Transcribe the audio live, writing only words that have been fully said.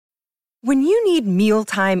When you need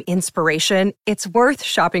mealtime inspiration, it's worth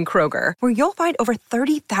shopping Kroger, where you'll find over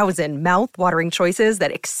 30,000 mouth-watering choices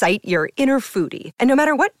that excite your inner foodie. And no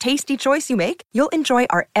matter what tasty choice you make, you'll enjoy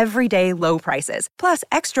our everyday low prices, plus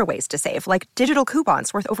extra ways to save, like digital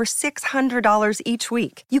coupons worth over $600 each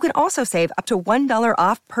week. You can also save up to $1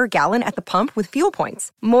 off per gallon at the pump with fuel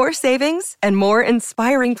points. More savings and more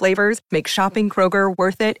inspiring flavors make shopping Kroger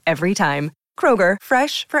worth it every time. Kroger,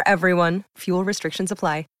 fresh for everyone. Fuel restrictions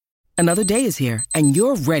apply. Another day is here, and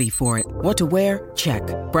you're ready for it. What to wear? Check.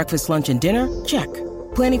 Breakfast, lunch, and dinner? Check.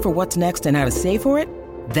 Planning for what's next and how to save for it?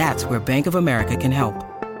 That's where Bank of America can help.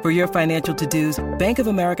 For your financial to-dos, Bank of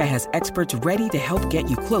America has experts ready to help get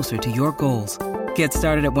you closer to your goals. Get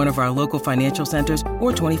started at one of our local financial centers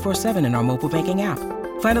or 24/7 in our mobile banking app.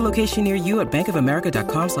 Find a location near you at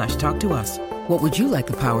bankofamerica.com/talktous. What would you like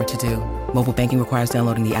the power to do? Mobile banking requires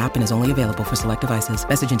downloading the app and is only available for select devices.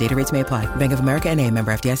 Message and data rates may apply. Bank of America N.A.,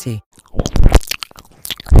 member FDIC.